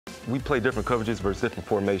We play different coverages versus different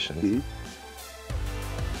formations.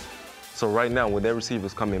 So right now, when their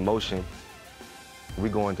receivers come in motion, we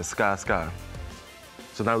go into sky.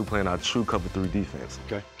 So now we're playing our true cover 3 defense.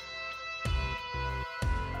 Okay.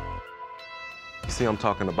 You see I'm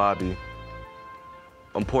talking to Bobby.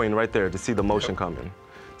 I'm pointing right there to see the motion coming.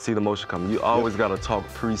 See the motion coming. You always got to talk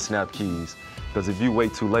pre-snap keys, because if you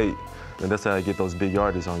wait too late, then that's how you get those big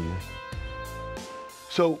yardages on you.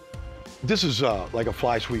 So this is like a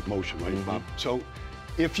fly sweep motion, right, Bob? So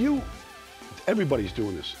if everybody's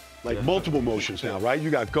doing this, like multiple motions now, right? You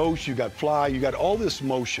got ghost, you got fly, you got all this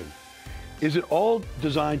motion. Is it all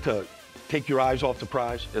designed to take your eyes off the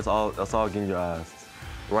prize? That's all getting your eyes.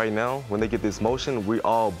 Right now, when they get this motion, we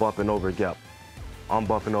all bumping over a gap. I'm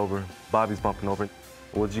bumping over, Bobby's bumping over.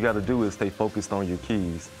 What you got to do is stay focused on your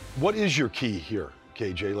keys. What is your key here,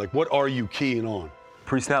 KJ? Like, what are you keying on?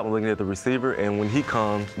 Pre-snap, I'm looking at the receiver, and when he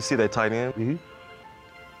comes, you see that tight end?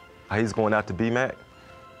 How he's going out to B-Mac?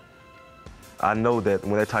 I know that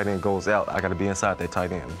when that tight end goes out, I got to be inside that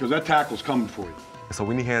tight end. Because that tackle's coming for you. So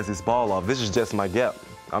when he hands this ball off, this is just my gap.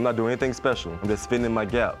 I'm not doing anything special. I'm just spinning my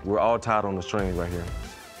gap. We're all tied on the string right here.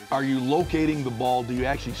 Are you locating the ball? Do you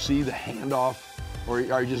actually see the handoff? Or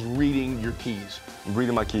are you just reading your keys? I'm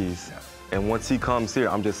reading my keys. And once he comes here,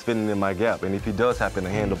 I'm just spinning in my gap. And if he does happen to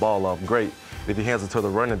hand the ball off, great. If he hands it to the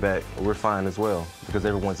running back, we're fine as well, because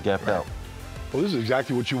everyone's gapped out. Well, this is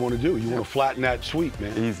exactly what you want to do. You want to flatten that sweep,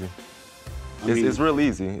 man. Easy. It's real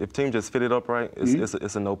easy. If team just fit it up right,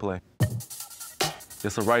 it's a no play.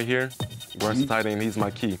 It's a right here, runs the tight end, he's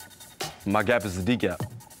my key. My gap is the D gap.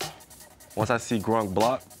 Once I see Gronk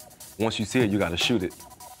block, once you see it, you got to shoot it.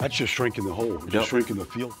 That's just shrinking the hole, just shrinking the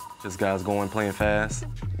field. This guy's going, playing fast.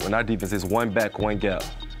 When our defense is one back, one gap,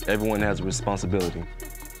 everyone has a responsibility.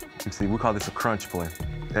 You see, we call this a crunch play.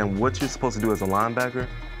 And what you're supposed to do as a linebacker,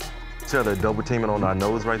 see how they're double teaming on our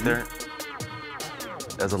nose right there?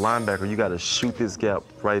 As a linebacker, you got to shoot this gap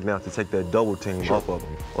right now to take that double team off of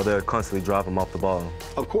them, or they'll constantly drive them off the ball.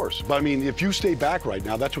 Of course, but I mean, if you stay back right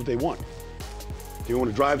now, that's what they want. They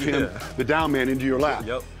want to drive him, the down man, into your lap.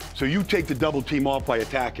 So you take the double team off by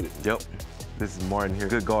attacking it. This is Martin here,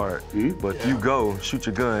 good guard. But if you go, shoot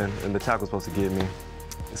your gun, and the tackle's supposed to get me,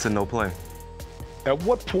 it's a no play. At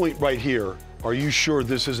what point right here are you sure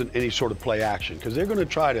this isn't any sort of play action? Because they're going to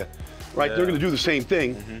try to, they're going to do the same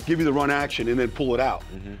thing, give you the run action, and then pull it out.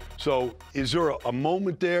 So is there a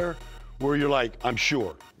moment there where you're like, I'm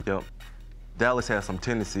sure? Dallas has some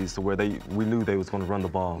tendencies to where we knew they was going to run the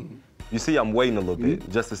ball. You see, I'm waiting a little bit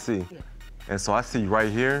just to see. And so I see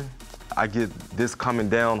right here, I get this coming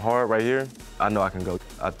down hard right here, I know I can go.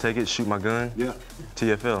 I take it, shoot my gun,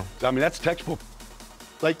 TFL. I mean, that's textbook.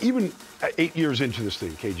 Like, even 8 years into this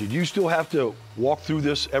thing, KJ, do you still have to walk through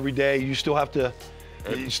this every day? You still have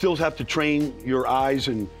to train your eyes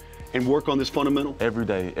and work on this fundamental? Every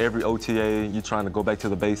day, every OTA, you're trying to go back to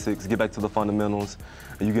the basics, get back to the fundamentals.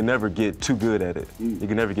 And you can never get too good at it. You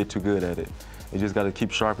can never get too good at it. You just got to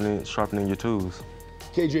keep sharpening your tools.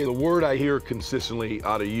 KJ, the word I hear consistently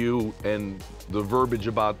out of you and the verbiage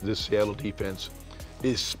about this Seattle defense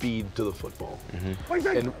is speed to the football.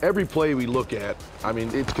 And every play we look at, I mean,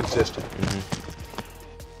 it's consistent.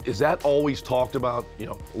 Is that always talked about,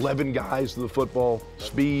 11 guys to the football,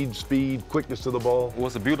 speed, quickness to the ball?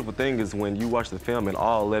 What's the beautiful thing is when you watch the film and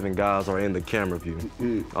all 11 guys are in the camera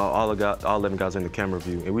view. All 11 guys are in the camera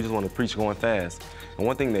view, and we just want to preach going fast. And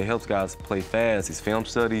one thing that helps guys play fast is film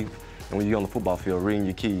study, and when you're on the football field, reading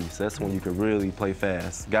your keys. That's when you can really play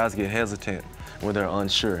fast. Guys get hesitant when they're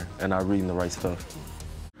unsure and not reading the right stuff.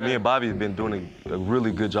 Me and Bobby have been doing a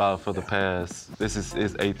really good job for the past, this is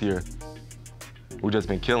his 8th year. We've just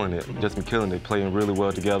been killing it, playing really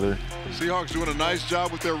well together. Seahawks doing a nice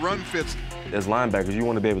job with their run fits. As linebackers, you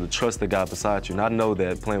want to be able to trust the guy beside you. And I know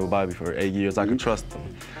that playing with Bobby for 8 years, I can trust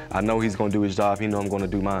him. I know he's going to do his job. He knows I'm going to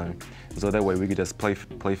do mine. So that way we could just play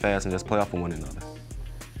fast and just play off of one another.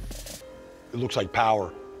 It looks like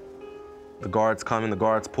power. The guard's coming, the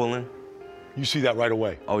guard's pulling. You see that right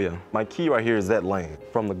away? Oh, yeah. My key right here is that lane.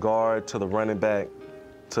 From the guard to the running back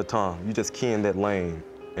to Tom. You just key in that lane.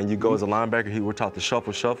 And you go as a linebacker, we're taught to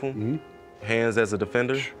shuffle. Hands as a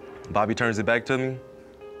defender. Bobby turns it back to me.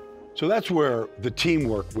 So that's where the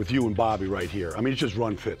teamwork with you and Bobby right here. I mean, it's just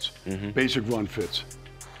run fits, basic run fits.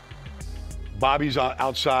 Bobby's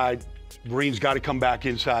outside, Breen's got to come back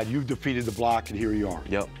inside. You've defeated the block, and here you are.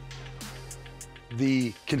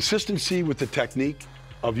 The consistency with the technique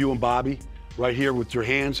of you and Bobby right here with your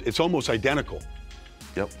hands, it's almost identical.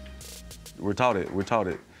 We're taught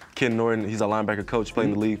it. Ken Norton, he's a linebacker coach, played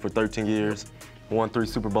in the league for 13 years, won 3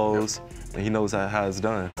 Super Bowls, and he knows how it's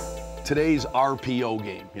done. Today's RPO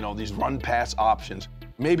game, these run-pass options,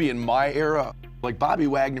 maybe in my era, like Bobby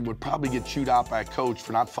Wagner would probably get chewed out by a coach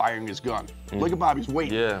for not firing his gun. Look at Bobby's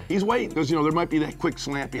waiting. Yeah. He's waiting because, you know, there might be that quick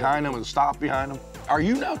slant behind him and stop behind him. Are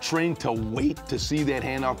you now trained to wait to see that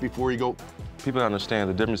handoff before you go? People understand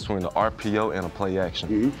the difference between the RPO and a play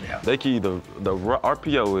action. Yeah. They can either, the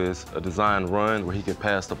RPO is a designed run where he can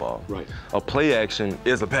pass the ball. Right. A play action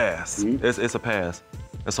is a pass. It's a pass.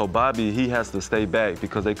 And so Bobby, he has to stay back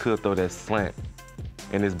because they could throw that slant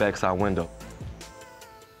in his backside window.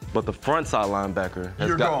 But the front side linebacker,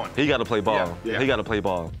 he got to play ball. Yeah. He got to play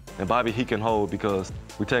ball. And Bobby, he can hold because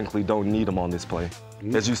we technically don't need him on this play.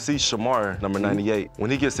 As you see Shamar, number 98,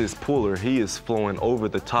 when he gets his puller, he is flowing over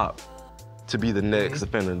the top to be the next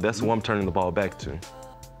defender. That's who I'm turning the ball back to.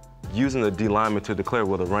 Using the D lineman to declare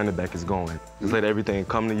where the running back is going. Just let everything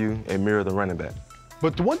come to you and mirror the running back.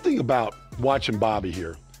 But the one thing about watching Bobby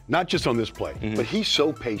here, not just on this play, but he's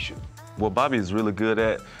so patient. What Bobby is really good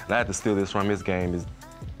at, and I had to steal this from his game, is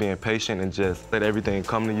being patient and just let everything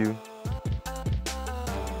come to you.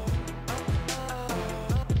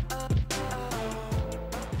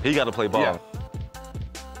 He got to play ball. Yeah.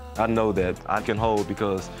 I know that I can hold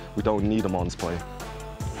because we don't need him on this play.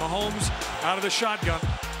 Mahomes out of the shotgun.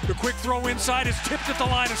 The quick throw inside is tipped at the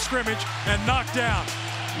line of scrimmage and knocked down.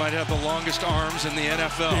 Might have the longest arms in the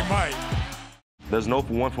NFL. He might. There's no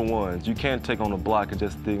one-for-ones. You can't take on a block and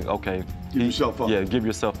just think, okay. Give yourself up. Yeah, give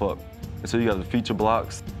yourself up. And so you got to feature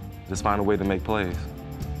blocks, just find a way to make plays.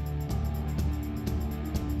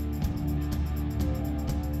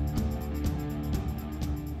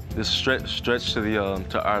 Just stretch to the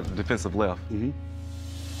to our defensive left.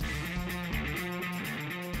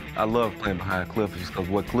 I love playing behind Cliff because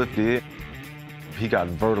what Cliff did, he got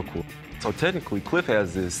vertical. So technically, Cliff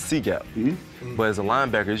has this C gap, but as a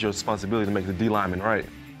linebacker, it's your responsibility to make the D lineman right.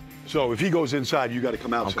 So if he goes inside, you got to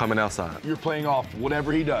come outside. I'm coming outside. You're playing off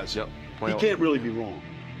whatever he does. Yep. He can't really be wrong.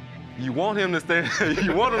 You want him to stay.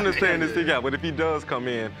 You want him to stay in the C gap, but if he does come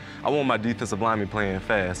in, I want my defensive lineman playing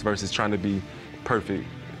fast versus trying to be perfect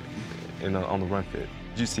on the run fit.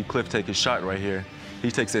 You see Cliff take his shot right here.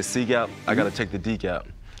 He takes that C gap. I got to take the D gap.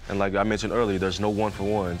 And like I mentioned earlier, there's no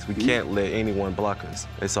one-for-ones. We can't let anyone block us.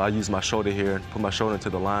 And so I use my shoulder here, put my shoulder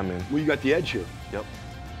into the lineman. Well, you got the edge here. Yep.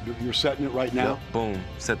 You're setting it right now. Yep. Boom.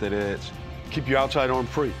 Set that edge. Keep your outside arm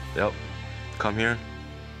free. Yep. Come here,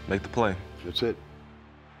 make the play. That's it.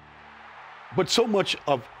 But so much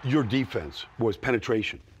of your defense was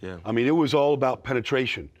penetration. Yeah. I mean, it was all about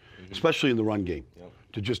penetration, especially in the run game,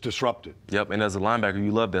 to just disrupt it. Yep, and as a linebacker,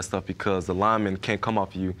 you love that stuff because the lineman can't come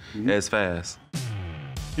off you as fast.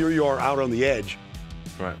 Here you are out on the edge.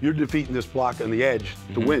 Right. You're defeating this block on the edge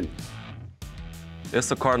to win. It's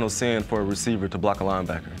a cardinal sin for a receiver to block a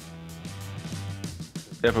linebacker.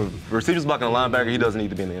 If a receiver's blocking a linebacker, he doesn't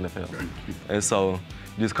need to be in the NFL. And so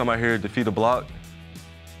you just come out here, defeat a block,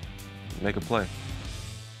 make a play.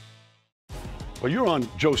 Well, you're on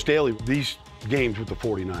Joe Staley these games with the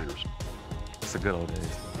 49ers. It's the good old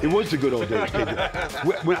days. It was the good old days,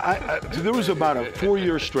 KJ. There was about a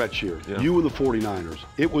 4-year stretch here, you and the 49ers.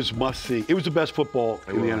 It was must-see. It was the best football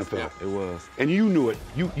in the NFL. Yeah, it was. And you knew it.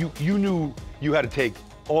 You knew you had to take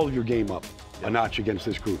all of your game up a notch against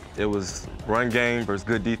this group. It was run game versus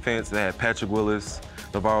good defense. They had Patrick Willis,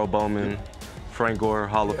 Navarro Bowman, Frank Gore,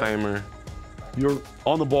 Hall of Famer. You're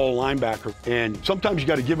on the ball linebacker, and sometimes you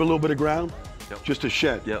got to give a little bit of ground just to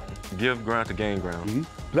shed. Yep. Give ground to gain ground.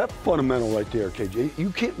 That fundamental right there, KJ, you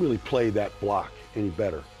can't really play that block any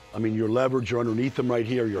better. I mean, your leverage, you're underneath them right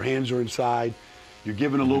here, your hands are inside, you're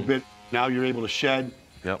giving a little bit, now you're able to shed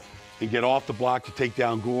and get off the block to take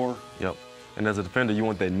down Gore. Yep. And as a defender, you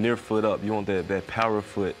want that near foot up. You want that power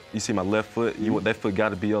foot. You see my left foot, you want that foot got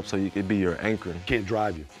to be up so you can be your anchor. Can't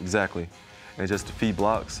drive you. Exactly. And just to feed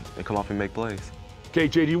blocks and come off and make plays.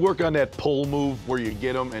 KJ, do you work on that pull move where you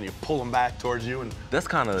get them and you pull them back towards you? And that's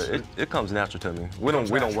kind of, it comes natural to me. We don't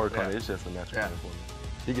work on it, it's just a natural thing for me.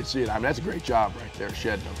 You can see it. I mean, that's a great job right there,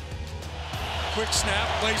 shedding them. Quick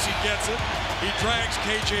snap, Lacey gets it. He drags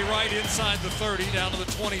KJ Wright inside the 30 down to the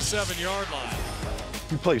 27-yard line.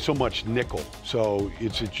 You play so much nickel, so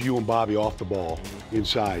it's you and Bobby off the ball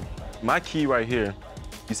inside. My key right here,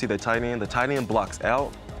 you see that tight end? The tight end blocks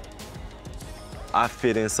out. I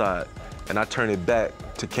fit inside, and I turn it back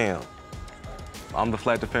to Cam. I'm the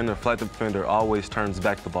flat defender. Flat defender always turns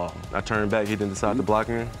back the ball. I turn back, he didn't decide to block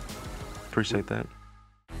me. Appreciate that.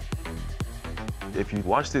 If you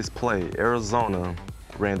watch this play, Arizona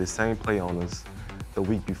ran the same play on us the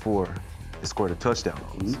week before. They scored a touchdown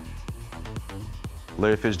on us.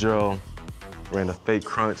 Larry Fitzgerald ran a fake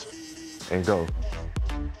crunch and go.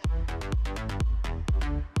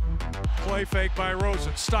 play fake by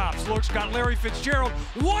Rosen. Stops, looks, got Larry Fitzgerald.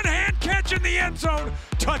 One-hand catch in the end zone.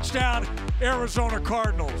 Touchdown, Arizona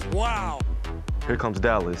Cardinals. Wow. Here comes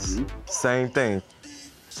Dallas. Same thing.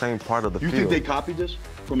 Same part of the field. You think they copied this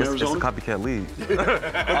from Arizona? It's a copycat league.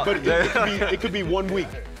 But it could be 1 week.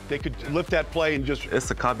 They could lift that play and just...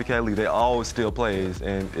 It's a copycat league. They always steal plays.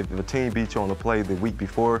 And if a team beats you on a play the week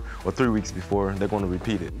before or 3 weeks before, they're going to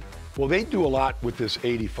repeat it. Well, they do a lot with this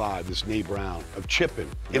 85, this Nate Brown, of chipping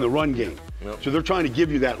in the run game. So they're trying to give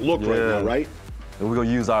you that look right now, right? And we're going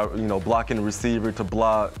to use our, blocking the receiver to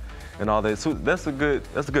block and all that. So that's a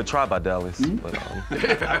good try by Dallas. But,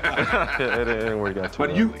 it didn't work out too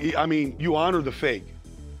well. you honor the fake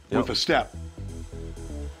with a step.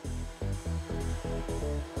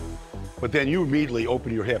 But then you immediately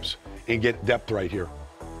open your hips and get depth right here.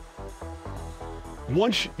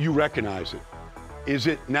 Once you recognize it, is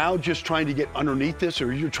it now just trying to get underneath this, or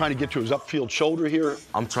are you trying to get to his upfield shoulder here?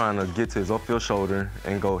 I'm trying to get to his upfield shoulder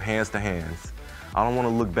and go hands to hands. I don't want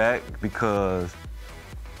to look back because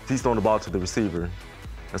he's throwing the ball to the receiver.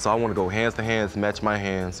 And so I want to go hands to hands, match my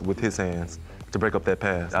hands with his hands to break up that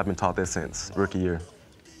pass. I've been taught that since rookie year.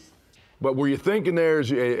 But were you thinking there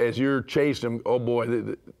as you're chasing him, oh boy,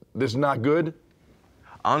 this is not good?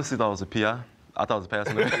 I honestly thought it was a PI. I thought it was a pass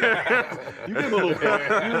interference. You gave him a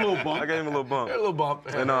little bump. I gave him a little bump. A little bump.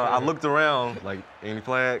 And I looked around, like, any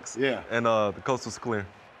flags? Yeah. And the coast was clear.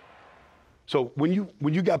 So when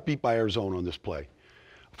you got beat by Arizona on this play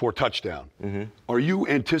for a touchdown, are you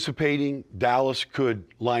anticipating Dallas could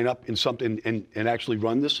line up in something and actually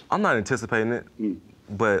run this? I'm not anticipating it,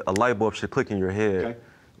 but a light bulb should click in your head. Okay.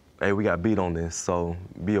 Hey, we got beat on this, so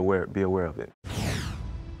be aware of it.